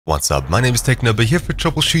What's up, my name is Technobo here for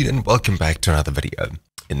Troubleshoot and welcome back to another video.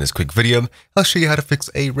 In this quick video, I'll show you how to fix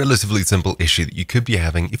a relatively simple issue that you could be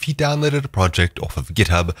having if you downloaded a project off of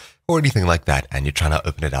GitHub or anything like that and you're trying to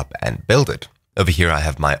open it up and build it. Over here I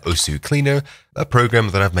have my Osu Cleaner, a program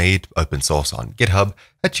that I've made open source on GitHub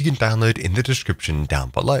that you can download in the description down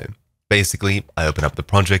below. Basically, I open up the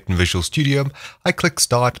project in Visual Studio, I click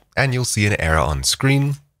start and you'll see an error on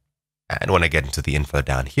screen. And when I get into the info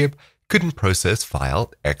down here, couldn't process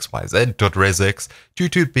file xyz.resx due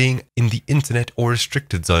to it being in the internet or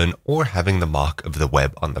restricted zone or having the mark of the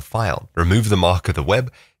web on the file. Remove the mark of the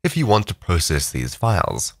web if you want to process these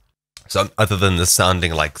files. So other than this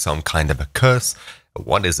sounding like some kind of a curse,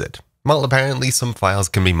 what is it? Well, apparently some files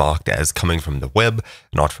can be marked as coming from the web,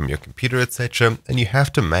 not from your computer, etc., and you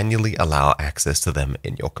have to manually allow access to them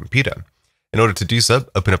in your computer. In order to do so,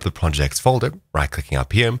 open up the projects folder, right-clicking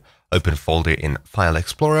up here, open folder in File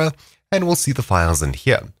Explorer, and we'll see the files in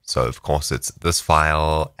here. So of course it's this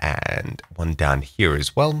file and one down here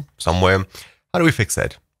as well, somewhere. How do we fix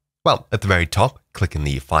it? Well, at the very top, click in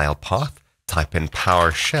the file path, type in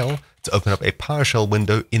PowerShell to open up a PowerShell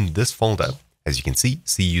window in this folder. As you can see,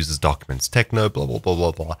 C uses documents techno, blah, blah, blah,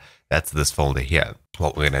 blah, blah. That's this folder here.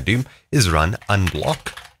 What we're going to do is run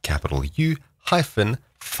unblock, capital U, hyphen,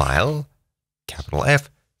 file, capital F,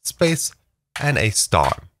 space, and a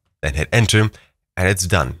star. Then hit enter, and it's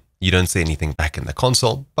done. You don't see anything back in the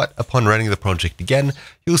console, but upon running the project again,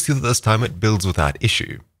 you'll see that this time it builds without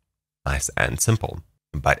issue. Nice and simple.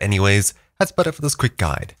 But anyways, that's about it for this quick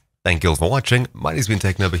guide. Thank you all for watching. My name's been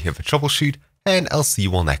Technobo here for Troubleshoot, and I'll see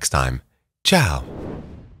you all next time. Ciao!